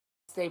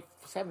Stay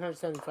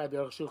 775 the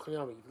Shulchan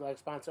Yomi. If you like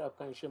sponsor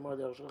upcoming Shimor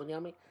the Shulchan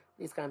Yomi,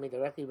 please contact me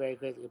directly. Very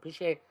greatly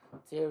appreciate.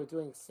 Today we're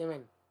doing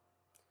Simon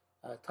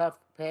Tough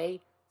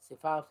Pay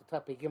Sifal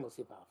Tough Pay Gimel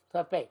Sifal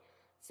Tough Pay.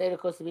 Say the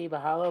Kosavi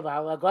Bahalo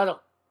Bahalo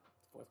Gadol.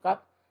 Fourth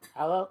cup,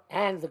 Halo,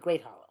 and the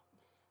Great Halo.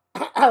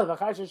 After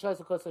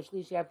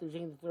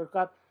drinking the third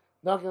cup,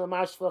 Nogil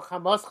Marshvil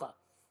Chamoscha.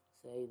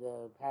 Say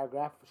the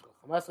paragraph.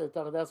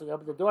 Chamoscha. We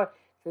open the door.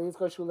 So let's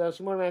go Shulel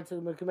Shimon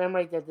to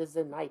commemorate that this is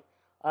a night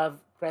of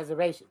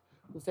preservation.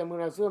 As a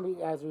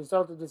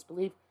result of this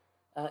belief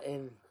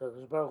in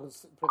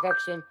Baruch's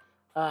protection,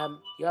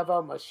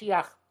 Yavo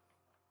Mashiach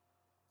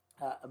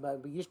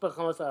Yishbach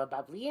Chamoscha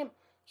Bavliim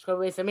Shkol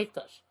Reis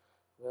Hamikdash.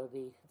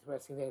 The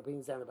interesting thing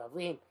brings down the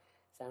Bavliim.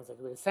 Sounds like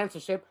a bit of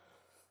censorship.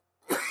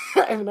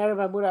 And the matter of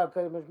Amura,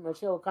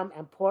 Moshe will come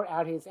and pour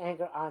out his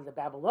anger on the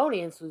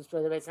Babylonians who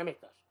destroy the Beis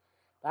Hamikdash.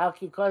 Perhaps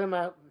because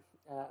Shvol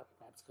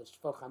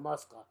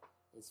Chamoska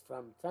is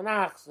from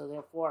Tanakh, so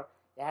therefore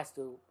it has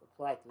to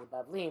apply to the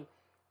Bavlim,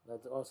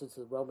 but also to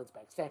the Romans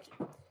by extension.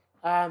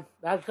 But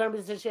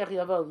since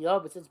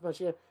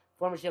before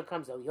Mashiach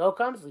comes, Eliyahu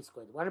comes, at least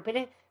according to one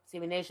opinion.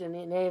 Simi nation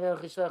Neiva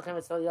Chishol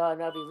Chemes Eliyahu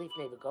Navi Leaf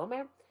Neiva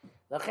Gomer.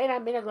 Lachena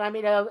Minag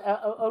Lamida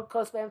Od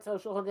Kosbam So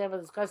Shulchan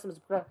Deva's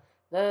customs.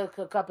 The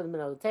cup in the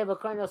middle of the table.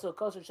 Currently also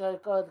kosher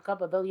should call the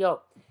cup of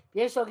Eliyahu.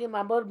 Yeshogim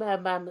Amod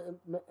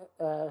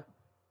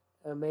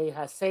May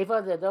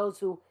Haseva. There are those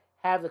who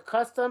have the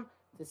custom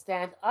to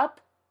stand up,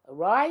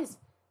 arise,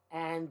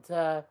 and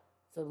to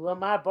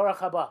Lamar Baruch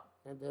Haba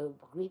and to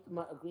greet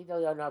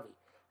Eliyahu Navi.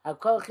 How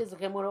call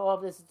Chizuk Emunah, all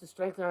of this is to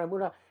strengthen our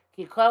Emunah.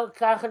 Ki call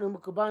Kachan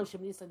Umukubalim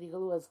Shem Nisan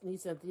Digalu as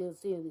Nisan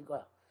Tiyan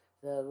Digal.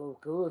 The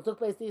Galu took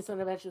place Nisan,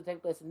 eventually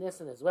take place in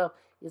Nisan as well.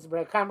 It's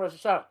Berekam Rosh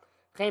Hashanah.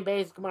 Before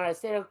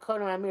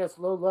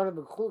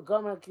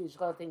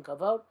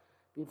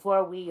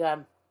we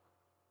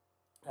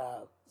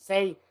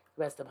say the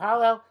rest of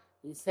Hallel,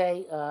 we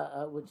say,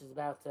 which is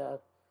about the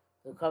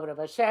covenant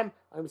of Hashem.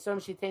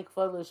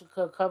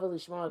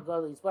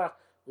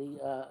 We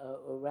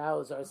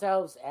arouse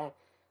ourselves and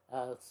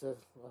so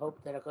hope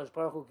that HaKadosh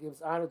Baruch Hu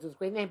gives honor to His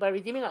great name by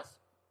redeeming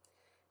us.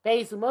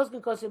 We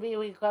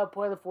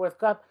pour the fourth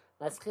cup.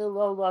 We begin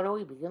lo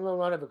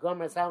lana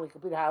v'gomer as how we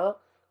complete Hallel.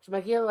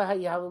 When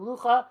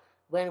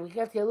we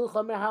get to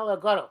Yalucha Merhala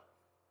Gadol,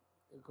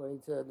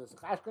 according to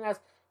Nusach Ashkenaz,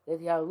 that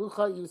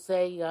Yalucha you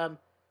say,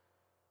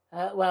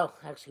 well,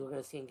 actually we're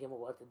going to see in Gimel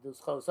what the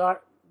Duschos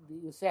are.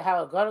 You say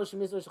Hala Gadol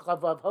Shemizor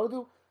Shechavav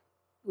Hodu,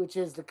 which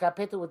is the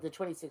kapitel with the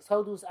 26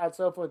 Hodus, out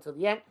so forth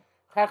until the end.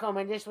 Chacham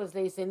and Nishvas,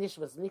 they say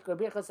Nishvas, Nikra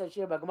Birchas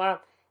Hashir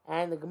B'Gemara,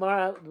 and the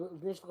Gemara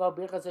Nishvas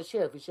Birchas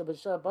Hashir. If you should be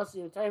sure, Basi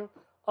your time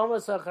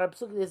almost Achar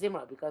Psuki the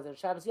Zimra, because in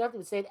Shabbos Yom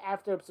we say it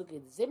after Psuki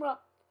the Zimra,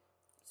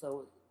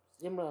 so.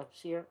 Zimra,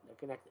 Shir, they're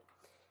connected.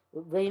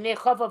 V'yinei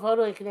chofav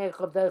hodu, and connected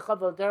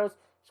chofav deros,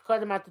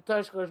 shkodem at the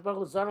Torah, shkodesh baruch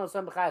hu zono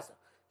sam b'chasa.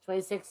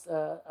 26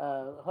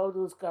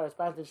 hodus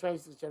correspond to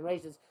 26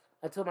 generations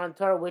until Mount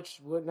Torah,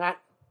 which were not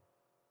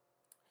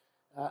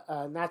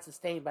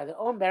sustained by their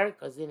own merit,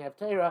 because they didn't have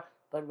Torah,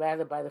 but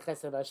rather by the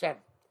chesed of Hashem.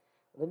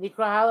 The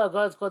Nikra Hala,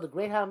 God is called the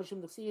Great Hala, Mishum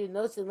D'Ksiyu,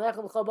 Nosin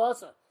Lechem Chol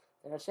B'Osa.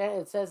 And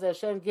Hashem, it says that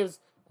Hashem gives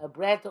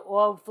bread to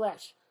all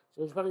flesh.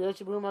 So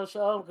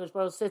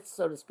Baruch sits,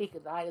 so to speak,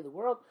 at the height of the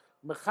world.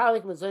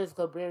 Mechalik Mazoyis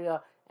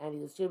Kolberia, and he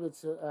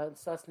distributes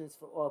sustenance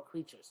for all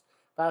creatures.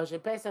 Since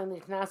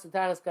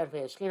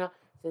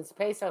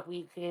Pesach,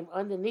 we came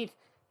underneath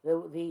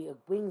the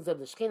wings of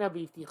the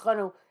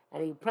Shekhinah,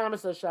 and he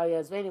promised us, Shal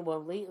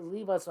won't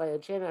leave us,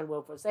 and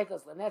will forsake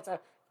us, Lanetzah,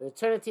 for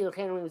eternity.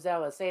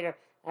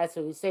 That's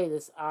what we say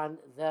this on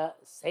the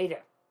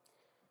Seder.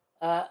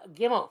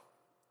 Gimel,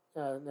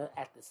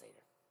 at the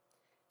Seder.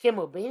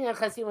 Gimel, being a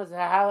Chasim was a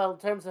halal in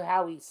terms of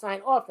how we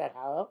sign off that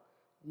halal.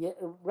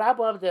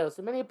 Rabbi of there,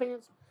 so many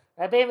opinions.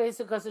 Rabbi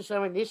Yisrael Kosesh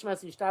Shomer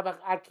Nishmas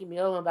Yishtabach Ad Ki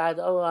Miolam Ba'ad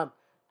Olam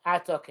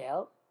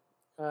Atokel,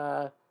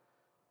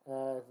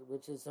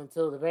 which is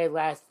until the very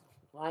last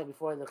line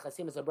before the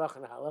Chasimus of Brach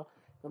and Halal.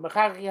 The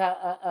Mechaki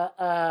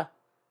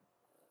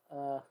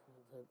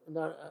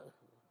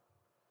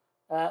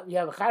we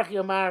have a Charchi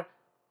Omar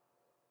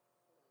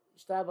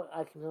Yishtabach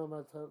Ad Ki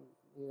Miolam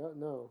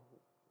no.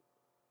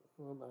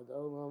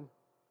 Olam.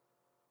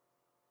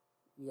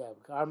 Yeah,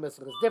 our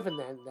Muslim is different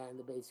than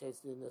the base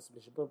case. The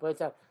Bishop points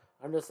out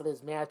our Muslim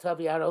is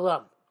Me'atavi Ad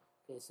Olam.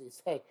 Okay, so you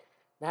say,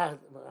 now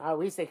how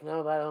we say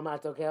K'mel Ba'ad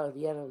Olam Atokel at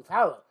the end of the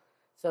Tala.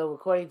 So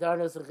according to our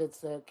Muslim,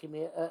 it's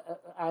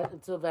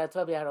until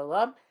Me'atavi Ad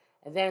Olam,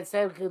 and then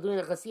instead of doing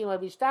the Chasim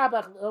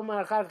Abishtabach,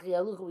 Omar Achar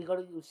Yalucha, we go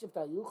to shift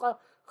out Yucha,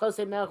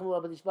 Chosei Melchum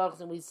Abadishbachos,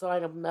 and we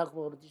sign up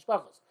Melchum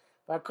Abadishbachos.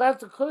 But according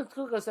to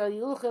Kukos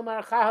Yalucha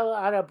Mar Chahal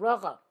Ara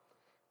Bracha,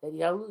 that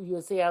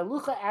you say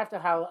Yalucha after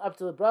Hal up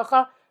to the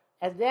Bracha.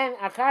 And then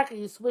Akaka,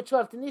 you switch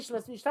off to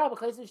Nishmas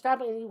Yishtabach,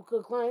 and you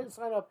could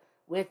sign up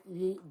with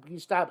the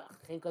Yishtabach.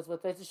 Because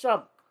what Taisus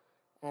Shom.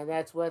 And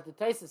that's what the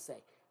Taisus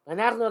say.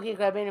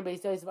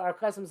 Our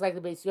customs like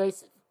the Beis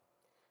Yosef.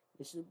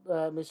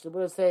 Mishnah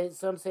Berurah say,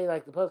 some say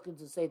like the Poskim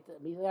to say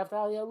immediately after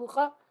Aliyah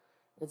Lucha,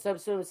 and some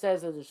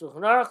says that the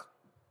Shulchan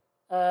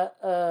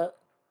Aruch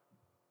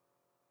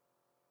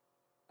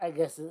I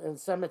guess in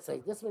some it's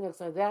like this minute,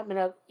 like that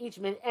minute. Each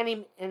minute,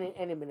 any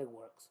minute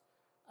works.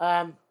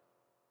 After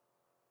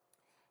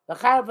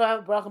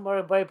the bracha,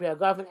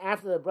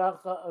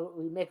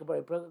 we make a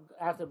bracha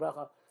after the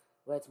bracha,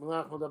 where it's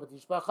melach modav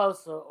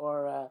tishbachos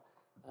or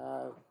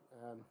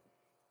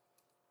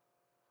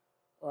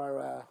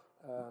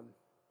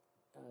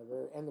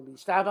the end of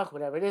Yishtabach,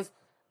 whatever it is.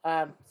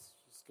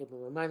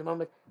 Skipping my mind a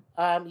moment.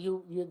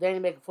 You then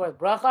you make a fourth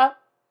bracha.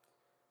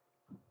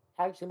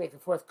 Actually, make the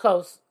fourth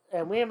kos,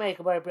 and we make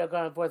a bracha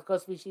on the fourth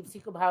kos. We sheep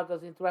sikum how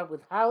goes interrupt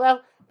with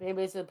hallel. Being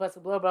based on the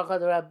pasuk below bracha,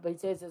 the Rabbi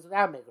says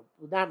without make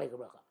a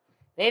bracha.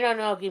 They don't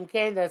know Gim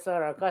Kain. That's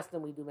not our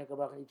custom. We do make a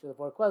bracha on each of the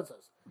four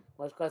kosos.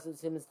 Much custom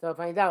sim is to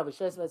find out. But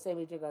shows us say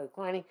we drink our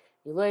reclining.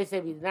 You lawyer say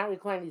we did not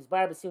recline. These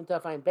bar sim to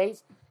find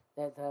base.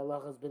 That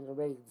Allah has been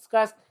already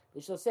discussed.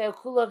 We shall say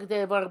kulok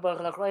de baruch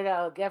baruch achroina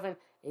al gefen.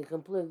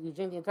 You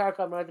drink the entire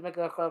cup in order to make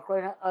a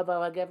achroina of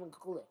al gefen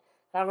kulek.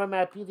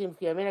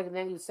 And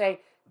then you say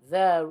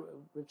the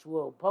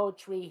ritual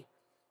poetry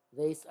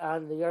based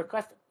on your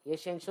custom.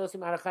 Yeshen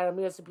shosim arachar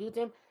mir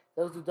seputim.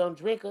 Those who don't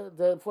drink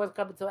the fourth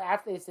cup until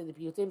after they say the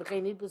putim,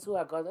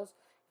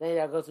 then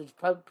that goes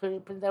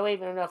put that way,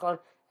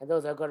 and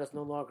those agodas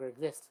no longer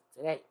exist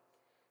today.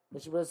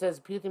 Mishnah says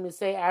putim you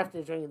say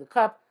after drinking the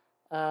cup,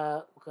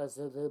 because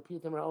the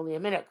putim are only a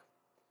minute.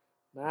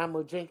 Maram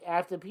will drink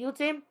after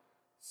putim,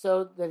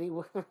 so that he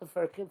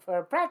for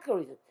a practical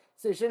reason,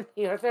 so he shouldn't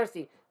be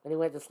thirsty when he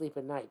went to sleep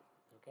at night.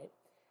 Okay.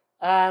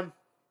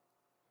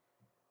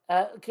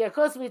 But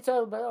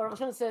Rosh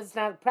says it's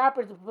not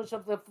proper to push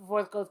up the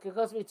fourth coast. So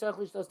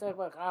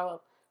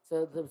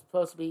they're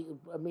supposed to be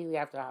immediately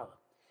after Hallel.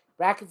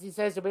 Brackets, he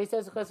says, the base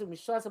says, if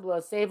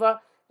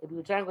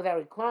you drank without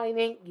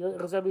reclining, you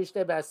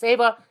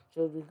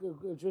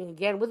drink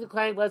again with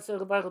reclining, but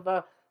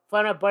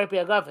fun of Bar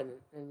Piagafen.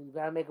 And you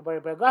gotta make a Bar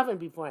Piagafen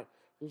before it.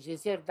 Because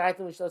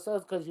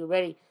you're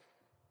ready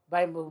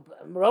by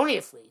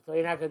erroneously, so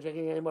you're not going to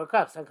drink any more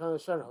cups.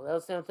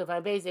 They'll stand to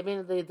find base. They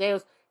mean the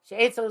Deus.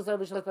 Opinion,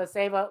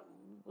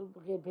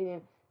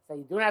 so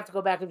you don't have to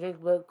go back and drink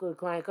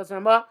reclining.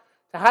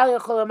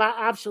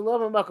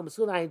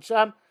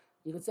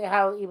 You can say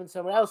how even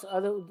somewhere else,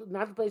 other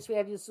not the place we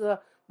had Yisuda.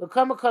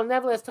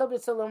 Nevertheless,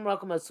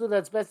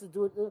 it's best to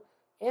do it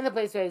in the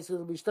place where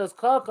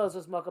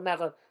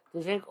Yisuda. To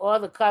drink all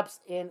the cups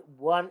in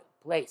one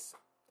place.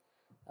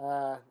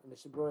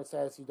 Mishnah Berurah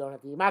says you don't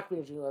have to be makbid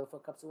to drink all the 4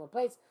 cups in one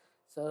place.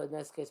 So in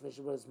this case,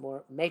 Mishnah Berurah is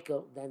more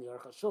meko than the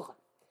Aruch HaShulchan.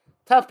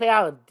 Tough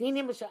pe'alav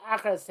dinim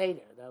achar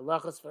seder. The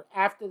halachos for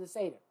after the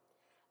seder.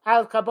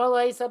 Al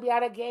kabbalah isab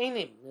yada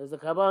geinim. There's a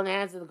kabbalah in the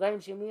hands of the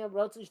geinim shemiyah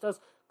wrote to shtos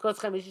kos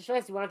chamish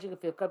shves. You want to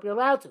drink a 5th cup, you're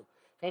allowed to.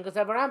 Ken kos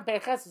avaram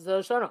perches is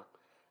oshono.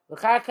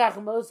 V'char kach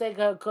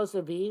mosek kos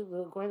avi.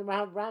 According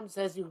to Ram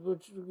says you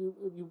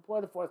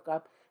pour the 4th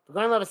cup. We're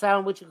going to love a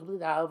sound which you complete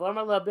the halal.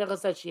 V'amar lo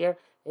birchas hashir.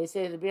 They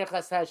say the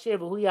birchas hashir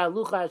v'hu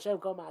yalucha Hashem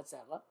kol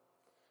ma'asecha.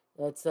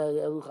 That's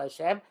yalucha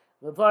Hashem.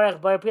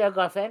 V'vorech bar pia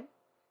gafen.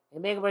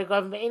 And make a bar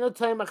gafen. Ve'eno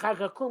toim achar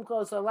kakum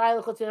kol so lai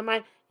l'chutz in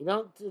mind. You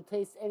don't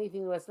taste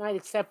anything last night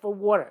except for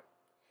water.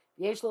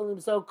 Yesh lo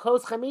limso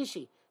kos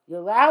chamishi. You're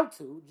allowed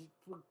to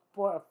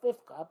pour a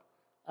 5th cup.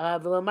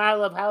 V'lamar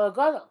lo halal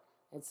gadol.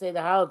 And say the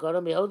halal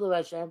gadol mehodol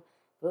Hashem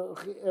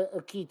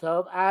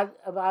kitov ad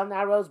aval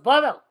naros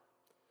bavel.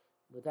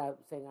 Without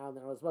saying al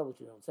naros bavel, which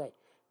you don't say.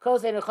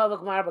 Kos ein chavak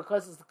gemara,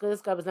 because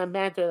this cup is not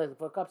mandatory like the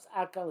 4 cups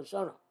at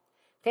Kalashona.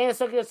 There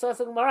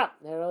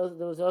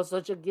was also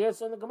such a gear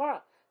in the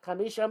Gemara.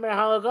 Chamish Omer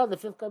Halagadol. The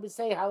 5th cup is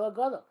say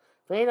Halagadol.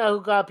 Veina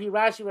who got Pi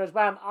Rashi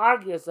Rashbam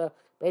argues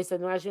based on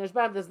Rashi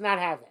Rashbam does not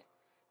have that.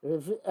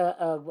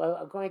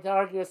 According to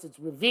argues, it's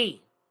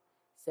Revi.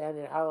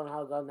 Saying Halal and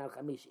Halagadol, not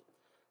Chamishi.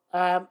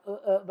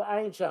 But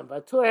I ain't sure.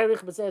 But Tur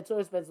Herich B'Sei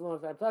Tur spends a long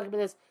time talking about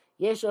this.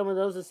 Yesh Omer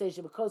those who say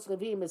Shebekos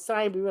Revi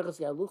Messiah B'Rechos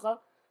Yalucha.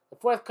 The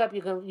 4th cup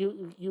you can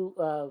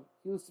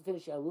use to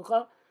finish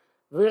Yalucha.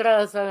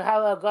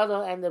 Halal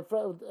Gadol and the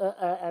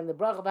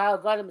bracha of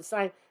Halal Gadol is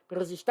signed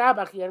because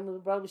Yishtabach and the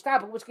bracha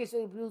Yishtabach, in which case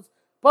you use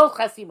both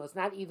chasimos,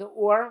 not either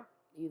or,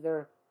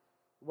 either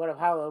one of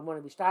Halal and one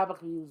of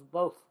Yishtabach. We use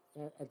both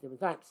at different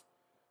times.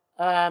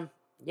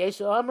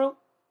 Yeshu Amru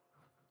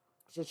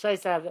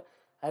Sheshaisa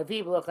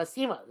Havi B'lo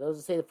Chasima. Those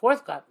who say the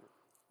 4th cup,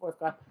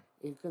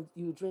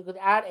 you drink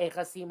without a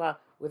chasima,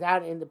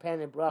 without an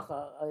independent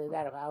bracha,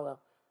 that of Halal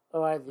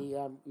or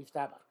the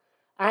Yishtabach.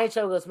 I ain't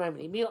sure goes my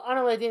money. Me on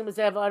a ladin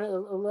mezev on a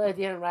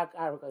ladin rock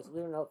aragos.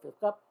 We don't know 5th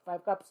cup,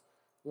 5 cups.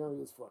 We only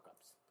use 4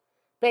 cups.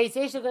 Beis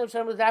Yeshu Gam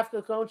Shem with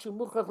Afka Kon Shu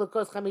Muchlach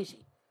Lekos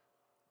Chamishi.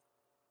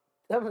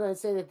 I'm going to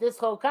say that this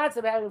whole concept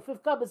of having a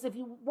 5th cup is if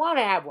you want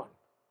to have one.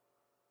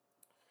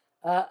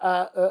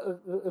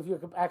 If you're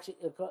actually,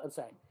 I'm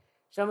sorry.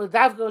 Shem with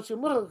Afka Kon Shu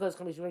Muchlach Lekos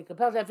Chamishi. When you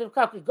compel that 5th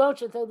cup, you go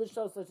to tell the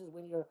show such as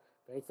when you're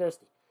very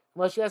thirsty.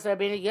 Moshe Yosef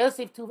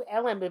Yosef Tuv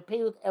Elam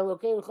Bepeyut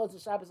Elokei Chotz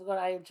Shabbos Agon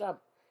Ayin Sham.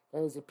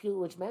 There is a pew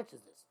which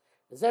matches this.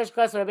 The Zeresh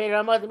Kos Rabbi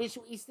Ramah, the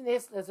Mishu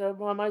Eastinist, as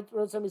Ramah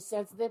wrote something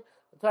sensitive.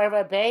 The Torah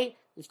Rabbi,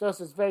 the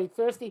Shtos is very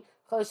thirsty.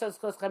 Choshos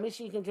Kos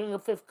Chamishi, you can drink a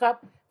 5th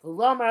cup. The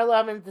Lomar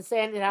Alam and the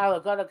sand in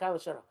Halal Gadol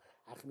Kalashon.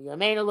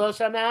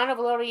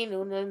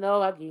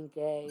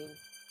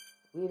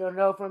 We don't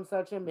know from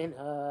such a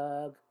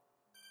minhag.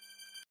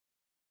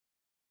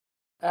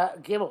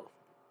 Gimel.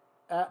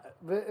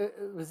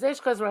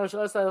 V'zish kaz Rosh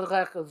Osa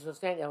l'chach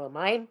l'shostain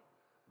elamayim.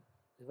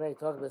 We've already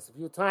talked about this a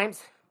few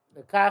times.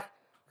 The kach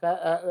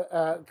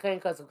kain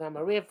kaz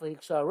l'kamarif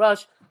v'hikshah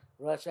Rosh.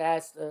 Rosh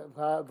asked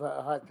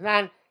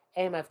Hatnan,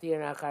 Aim after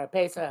an Achar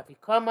Pesach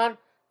Afikoman.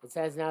 It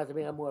says now to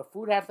bring up more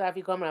food after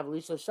Afikoman. Have a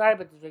Lisho Shar,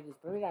 but to drink is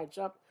permitted. I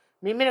jump.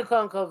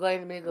 Miminakon Kol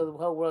Goyim, the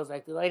whole world is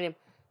like the Goyim.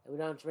 We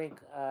don't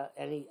drink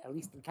any, at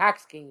least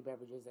intoxicating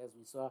beverages, as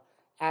we saw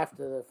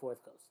after the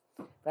fourth coast.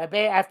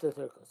 After the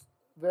third coast.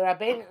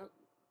 Rabbeinu,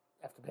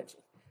 after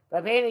benching.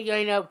 Rabbeinu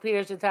Yoino,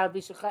 Peter Shatal,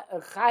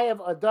 Chayav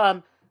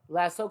Adam,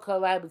 Lasso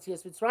Kolai,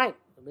 B'tzias Mitzrayim.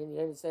 Rabbeinu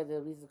Yoino said the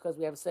reason because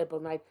we have a simple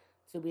night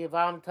to be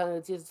involved in telling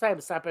the B'tzias Mitzrayim.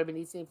 Stop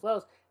everybody seeing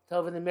flows.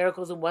 Tell them the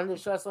miracles and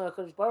wonders Shas on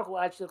HaKadosh Baruch Hu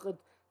actually could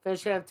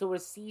finish it until we're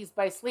seized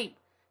by sleep.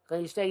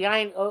 I'm sorry,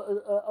 yeah,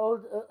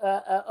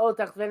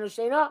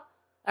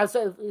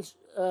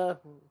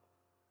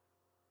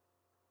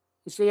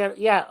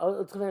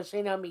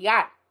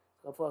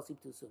 don't fall asleep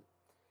too soon.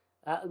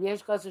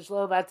 Those who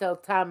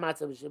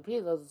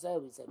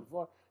said we said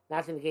before,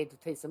 not to negate the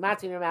taste of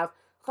matzah in your mouth.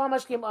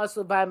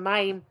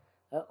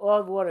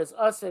 All water is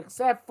also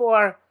except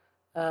for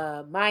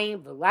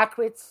mayim, the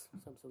lakrits,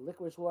 some sort of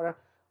licorice water,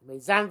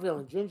 mezanvil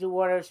and ginger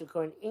water,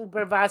 shikorin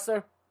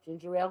ingberwasser,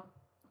 ginger ale.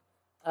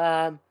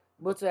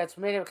 Mutter that's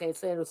permitted. Okay,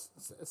 say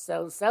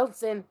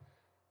seltzin.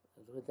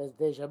 That's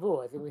deja vu.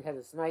 I think we had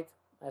this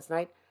last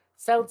night.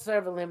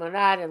 Seltzer,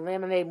 limonade, and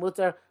lemonade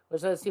mutter,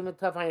 which is even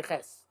tough on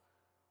ches.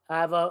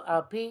 Avo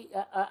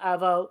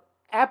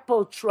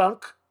apple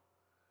trunk.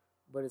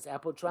 But it's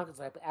apple trunk. It's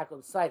like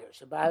apple cider.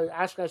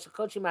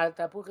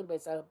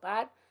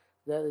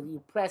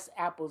 You press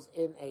apples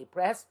in a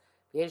press.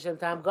 The ancient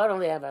time God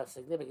only have a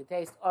significant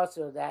taste.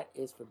 Also, that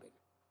is forbidden.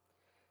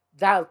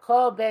 Dal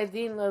kol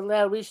bedin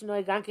lelel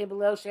rishnoi ganke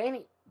belel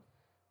sheni.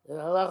 The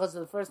halachas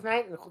of the first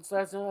night and the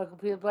chutzlaras are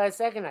completed by the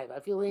second night.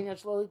 I feel leaning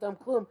slowly tam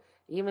klum,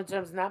 even in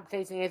terms of not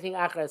tasting anything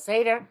achar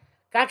seder.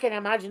 Kanken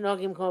imagine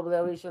nogim kol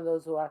belel rishon,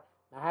 those who are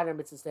mahadar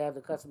mitzvahs, they have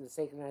the custom of the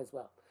second night as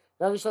well.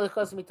 Nogi shol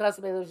custom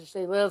mitzvah belel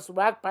shtei lel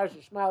surak parsha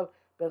shmal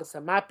beres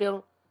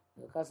hamapil.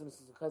 The custom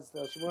is because the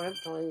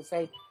shmurim can only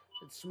say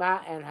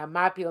shma and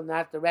hamapil,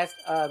 not the rest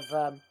of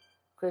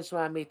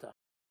Krishma Mita.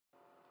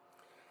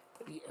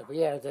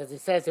 Yeah, as it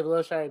says, if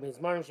below shari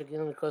mizmarim should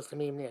only close to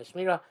me near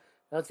shmira.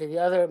 Don't say the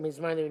other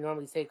mizmarim that we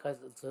normally say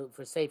because it's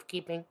for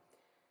safekeeping.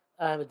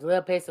 The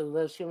Leil Pesach, the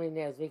Leil Shumim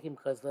near Zvikim,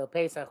 because Leil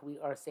Pesach we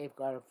are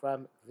safeguarded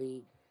from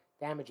the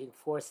damaging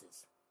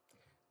forces.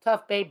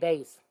 Tough bay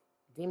base.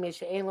 Dimi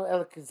she'en lo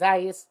el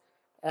kazayis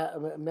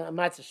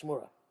matzah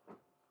shmura.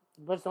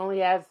 The person only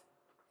has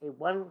a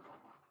one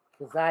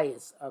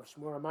kazayis of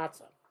shmura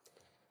matzah.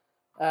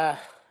 I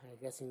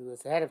guess he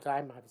was ahead of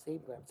time, obviously,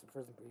 perhaps the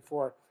person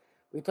before.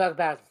 We talk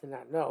about to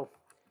not know.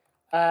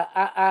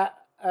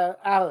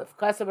 Aleph.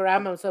 Kasav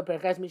Rambam so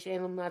perches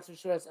mishein lum matzah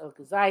shuras el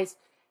kazayis.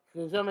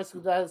 K'zomas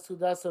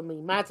sudaso mi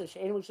matzah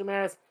shein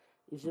mushumeres.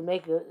 You should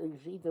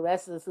eat the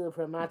rest of the food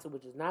from matzah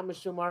which is not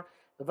mishumar.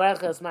 The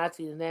varachas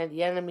matzah, and then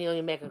the end of the meal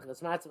you make a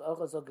matzah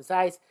ochos or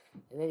kazayis,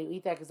 and then you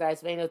eat that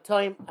kazayis. Veino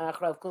toim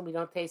achrav kum. You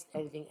don't taste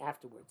anything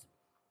afterwards.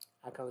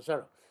 Akal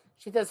shoro.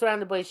 Shita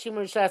surrounded by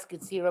Shimon Shas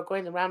Kitzira.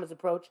 According to Rambam's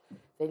approach,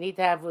 they need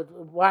to have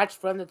watch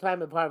from the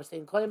time of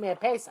harvesting. Kolim me a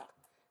Pesach.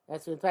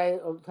 That's the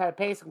entire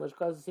Pesach, which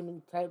causes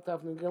him type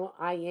of Nigel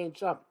Ayin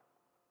Sham.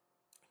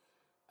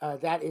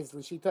 That is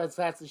Lishita.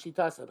 That's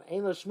Lishita.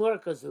 Ain't no Shmur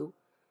Kazu.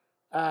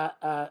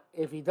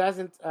 If he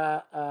doesn't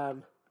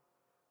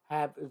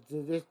have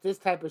this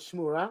type of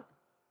Shmura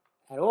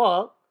at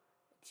all,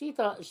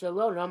 Shita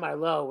Shalom Namar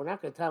Lo. We're not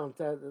going to tell him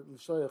to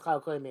show you how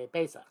Kolim me a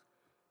Pesach.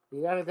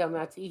 We're not going to tell him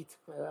not to eat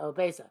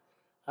Pesach.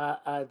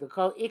 The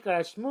call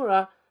Ikar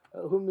Shmura,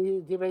 whom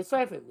Divrei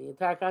Seifim. The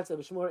entire concept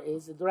of Shmura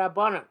is the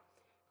Rabbanan,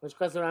 which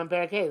comes around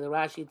Barakeh. The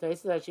Rashi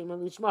Taisis are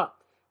Shimon Lishma.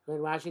 When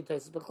Rashi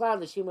Taisis B'Klal,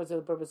 the Shimon is for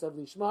the purpose of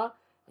Lishma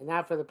and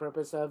not for the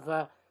purpose of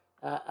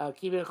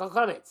Kivin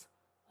Chachamets.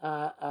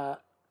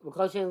 V'Kol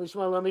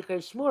Lishma Lo Mikra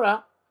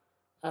Shmura,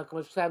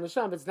 K'mosh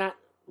L'Sham, but it's not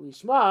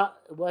Lishma.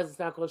 It's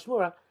not called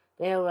Shmura.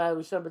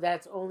 But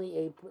that's only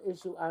a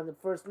issue on the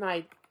first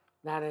night,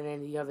 not on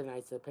any other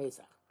nights of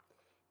Pesach.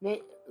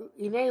 Says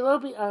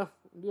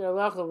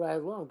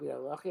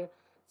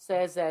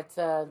that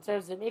in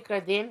terms of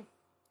Ikra Din,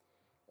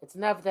 it's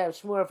enough to have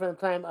Shmura from the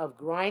time of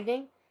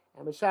grinding,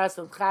 and B'Shas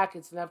Chak,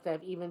 it's enough to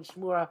have even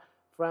Shmura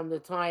from the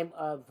time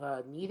of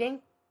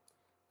kneading.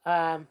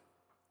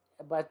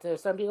 But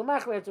some people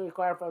machmir to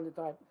require from the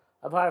time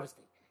of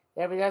harvesting.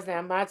 If he doesn't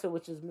have matzah,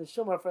 which is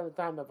Meshumar from the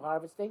time of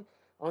harvesting,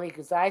 only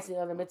Kazais, the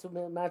other mitzvah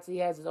matzah he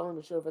has is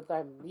only Meshumar for the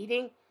time of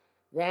kneading,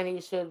 then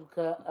he should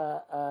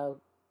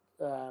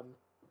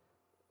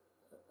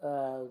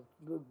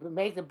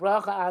make the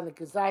bracha on the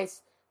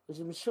Kazais, which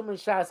is Meshumar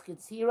Shas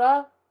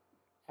Kitzira,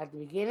 at the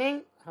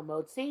beginning,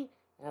 Hamotzi,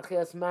 and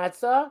Achilas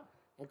Matzah,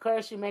 and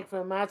Koresh you make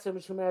from Matzah,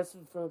 Meshumar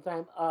from the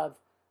time of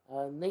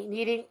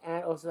kneading,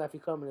 and also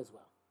Afikomen as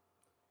well.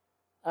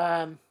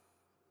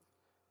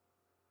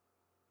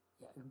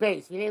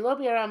 Base.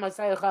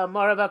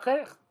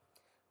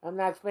 I'm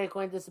not explaining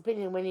according to this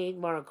opinion when you eat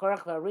more on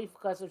korach.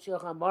 Because of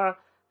shilcham more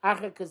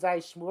after kazai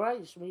shmura,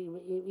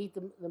 you eat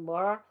the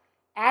more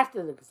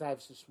after the kazai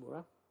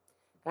shmura.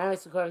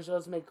 Gamis the korach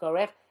shows make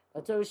correct.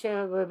 But to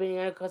Hashem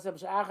Rabbeinu Kosab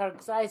Shachar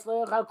Kazai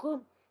Lo Yochal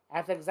Klum.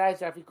 After Kazai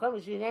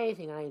Shafik you eat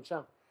anything. I ain't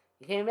shom.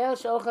 You can't mail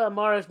Shochel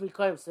Morish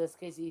Mikoyim. So in this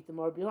case, you eat the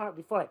more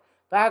before it.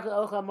 But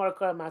Ochel Mor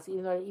Korah Matzah,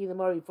 even though you eat the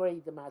more before you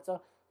eat the matzah.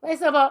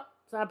 It's not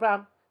a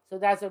problem. So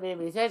that's what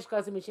maybe he says.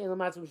 Because Mishin the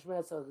matzah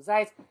Mishmer So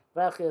Kazai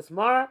V'Achilas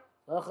Mor.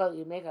 Ochel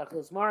you make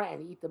Achilas Mor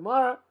and eat the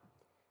more,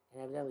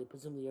 and evidently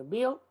presumably your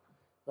meal.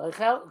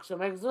 V'Achel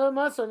Kshomek Zul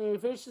Matzah and you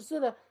finish the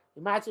Suda.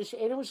 The matzah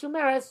she'enu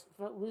Mishumeres.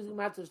 Losing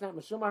matzah is not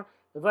Mishumar.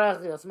 The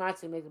Barachilas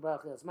Matzah make the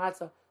Barachilas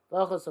Matzah.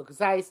 V'Achel So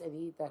Kazais and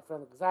you eat that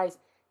from the Kazais.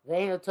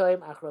 Ve'enu Toim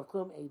Achrav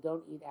Klum and you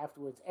don't eat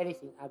afterwards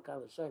anything.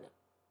 Akal Shona.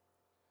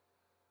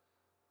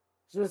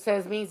 So it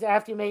says means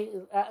after you make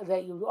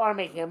that you are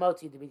making a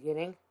motzi at the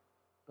beginning,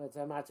 but it's a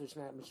matzah is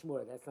not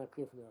mishmur. That's not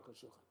clear from the Aruch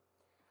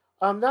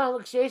HaShulchan. No,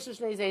 when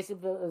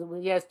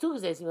he has two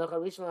zaysim,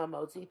 rishon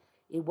motzi,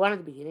 he one at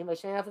the beginning, but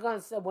shen after one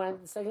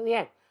at the second at the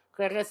end.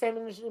 Correct? I say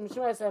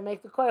mishmur, so I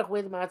make the korach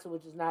with matzah,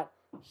 which is not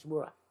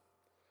shmura.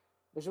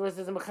 Mishmur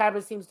says the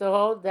mechaber seems to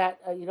hold that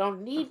you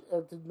don't need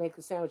to make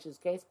the sandwich in this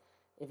case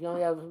if you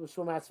only have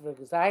shmur matzah for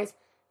gazais,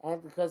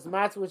 and because the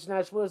matzah which is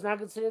not shmur is not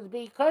considered to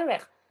be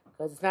korach.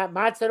 Because it's not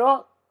matzah at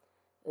all.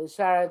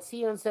 Shara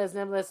Tzion says,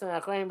 nevertheless, and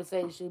Achronim would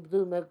say you should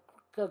do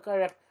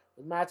korech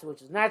with matzah,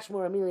 which is not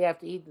shmur, immediately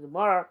after you eat the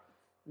tomorrow.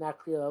 Not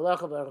clear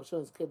halacha, but Rosh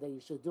Hashanah's kid that you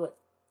should do it.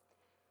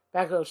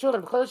 Back to Rosh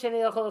Hashanah, b'chol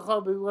sheni yochel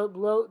l'chol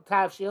below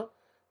tavshil.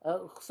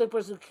 So a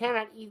person who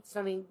cannot eat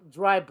something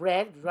dry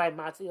bread, dry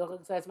matzah, yochel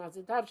g'zayis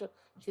matzah tavshil,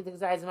 she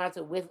takes g'zayis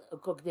matzah with a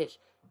cooked dish.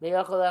 May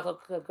yochel l'chol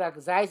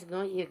g'zayis, you can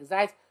only eat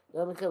g'zayis.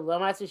 Lo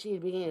matzah, she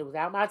eat beginning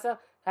without matzah.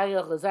 How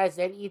yochel g'zayis,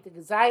 then eat the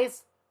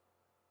g'zayis.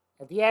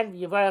 At the end,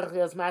 you varach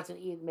matzah and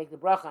eat and make the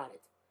bracha on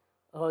it.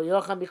 Or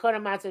yocham b'chol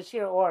matzah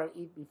shir, or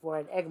eat before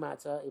an egg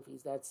matzah if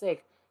he's that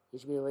sick. He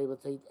should be able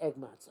to eat egg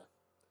matzah.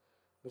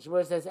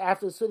 Mishmur says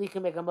after the suda you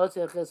can make a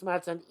motzah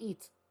matzah and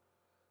eat.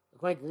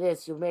 According to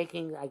this, you're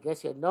making, I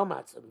guess you had no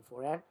matzah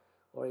beforehand,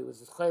 or he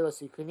was a chayla,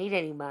 so you couldn't eat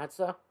any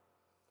matzah.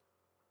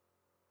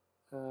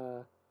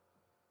 Because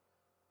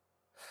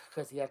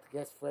you have to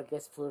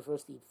guess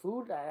first eat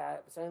food,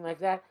 something like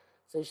that.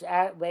 So you should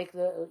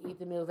eat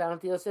the meal down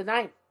until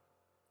Sedayim.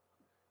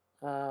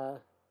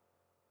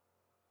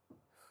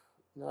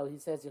 No, he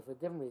says it for a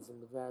different reason.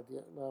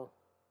 Well,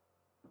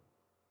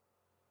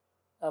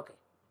 okay,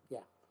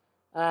 yeah.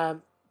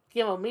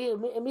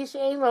 Misha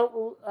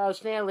Eino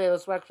Shnei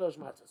Leilos Rak Shlosh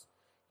Matzos.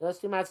 Those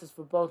two matzahs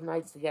for both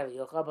nights together.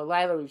 Yochab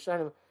Alayla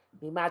Rishonim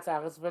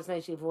Mimatzah. It's the first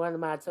night she for one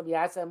matzah.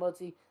 B'yatsa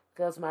Motzi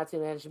Chils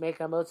Matzah and she make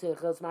a Motzi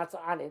Chils Matzah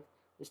on it.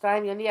 The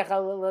time Yoniach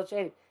Lo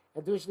Sheni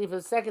and do shli for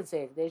the second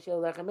seder. They shall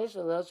lechem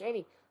mishnah Lo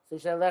Sheni, so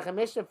shall lechem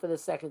mishnah for the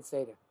second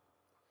seder.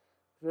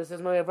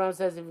 Says Moshe Avram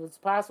says if it's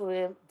possible for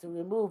him to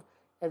remove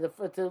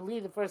to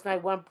leave the first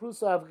night one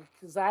prusa of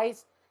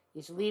kazais,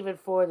 you should leave it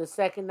for the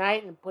second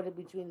night and put it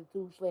between the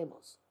two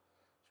shlemos.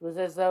 She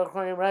says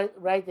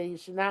right that you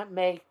should not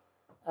make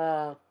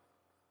should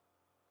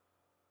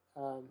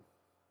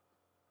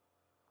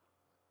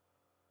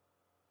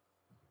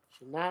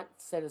not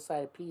set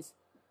aside a piece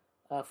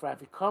for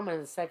Afikoman on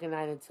the second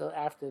night until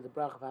after the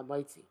bracha of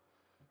Hamoitzi.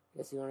 I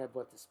guess you don't have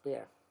what to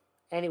spare.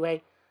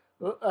 Anyway,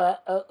 it's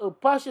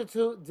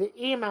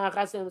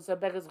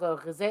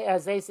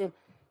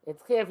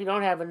clear if you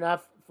don't have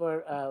enough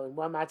for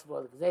one matzah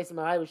for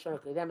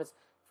the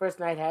first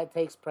night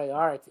takes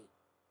priority.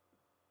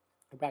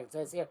 In fact, it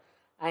says here,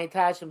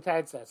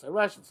 so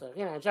Russian, so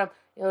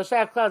whatever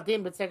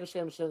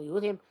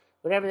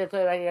they're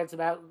talking about here, it's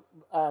about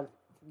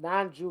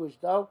non-Jewish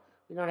dough.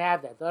 We don't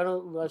have that.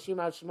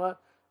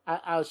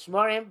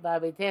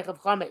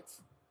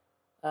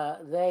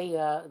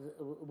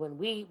 When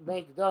we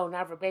make dough,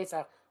 not for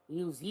Pesach, we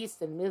use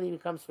yeast and immediately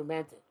becomes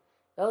fermented.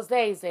 Those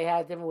days they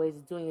had different ways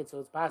of doing it, so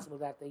it's possible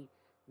that the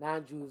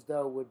non-Jews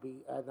dough would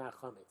be not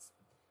chametz.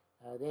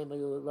 They may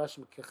use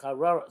lashim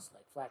kicharoros,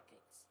 like flat cakes.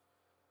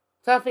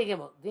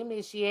 Tafigimel, dimi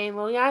shein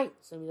lo yain.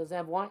 Somebody doesn't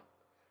have wine.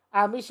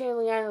 Mishain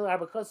lo yain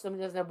arbakos.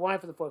 Somebody doesn't have wine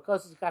for the four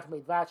courses. Kach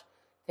meidvach.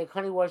 Take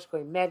honey wash,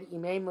 going med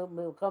imei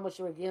mukom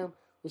shiragim.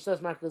 Lishos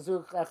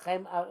markazu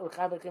chem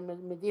chavachim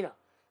medina.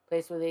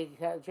 Place where they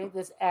drink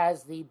this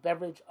as the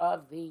beverage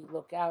of the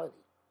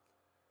locality.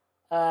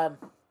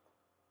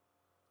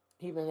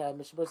 Even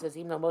Mishabur says,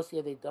 even though most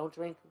of they don't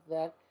drink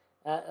that,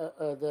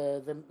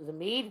 the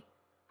mead,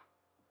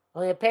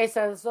 only a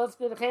Pesach, so it's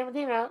good to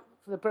Medina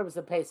for the purpose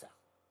of Pesach.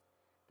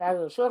 You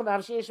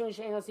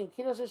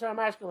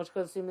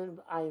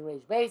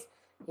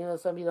know,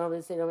 some people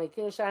don't say don't make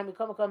kiddush.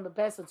 Come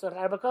Pesach, so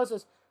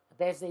arbakosos. A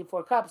Pesach eat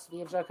 4 cups. We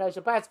have shakay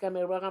shabbats. Come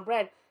here, work on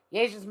bread.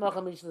 Yeshes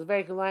mocham is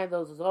very convenient.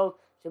 Those is old.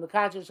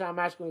 Shemakachu sham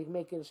mashkin. We can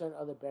make kiddush and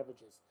other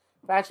beverages.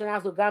 Fraction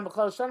after gam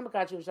b'chol shon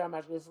makachu sham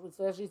mashkin.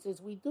 Especially since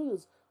we do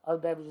use other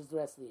beverages the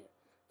rest of the year.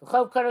 The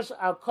Chov Kaddish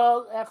al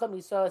Kol Echad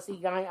Misoas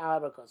Igain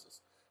Al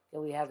Abrakosos.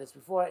 Okay, we had this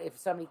before. If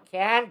somebody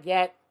can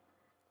get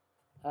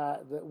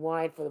the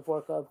wine for the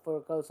four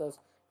kosos,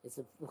 it's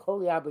a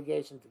holy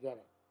obligation to get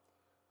it.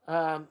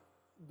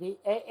 The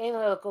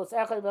Ein Kos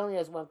Echad only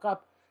has 1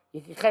 cup. You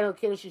can chedel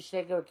kiddush, you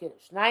shake or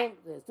kiddush. 9,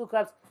 there's 2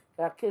 cups.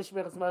 Got kiddush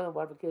mechas mother,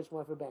 1 for kiddush,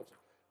 1 for bench.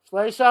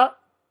 Shloisha,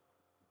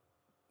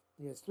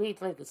 there's 3.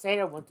 Tlink a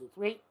seder, 1, 2,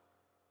 3.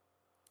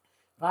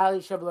 Vali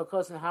shablo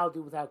kos, and how to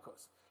do without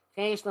kos.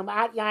 Kain shlam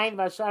at yain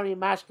vashari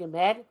mashke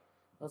med.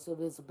 Also,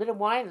 there's a bit of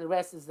wine, and the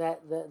rest is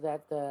that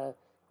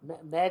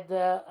med,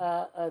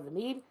 the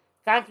mead.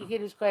 Kanki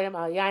kiddush koyim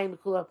al yain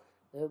mekulam.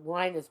 The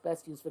wine is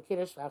best used for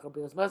kiddush. Achor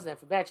bilas mosne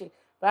for batching.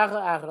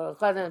 Achor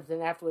chadam,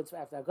 then afterwards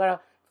after agara.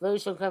 And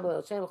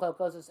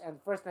the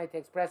first night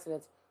takes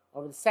precedence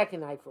over the second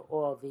night for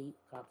all the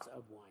cups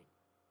of wine.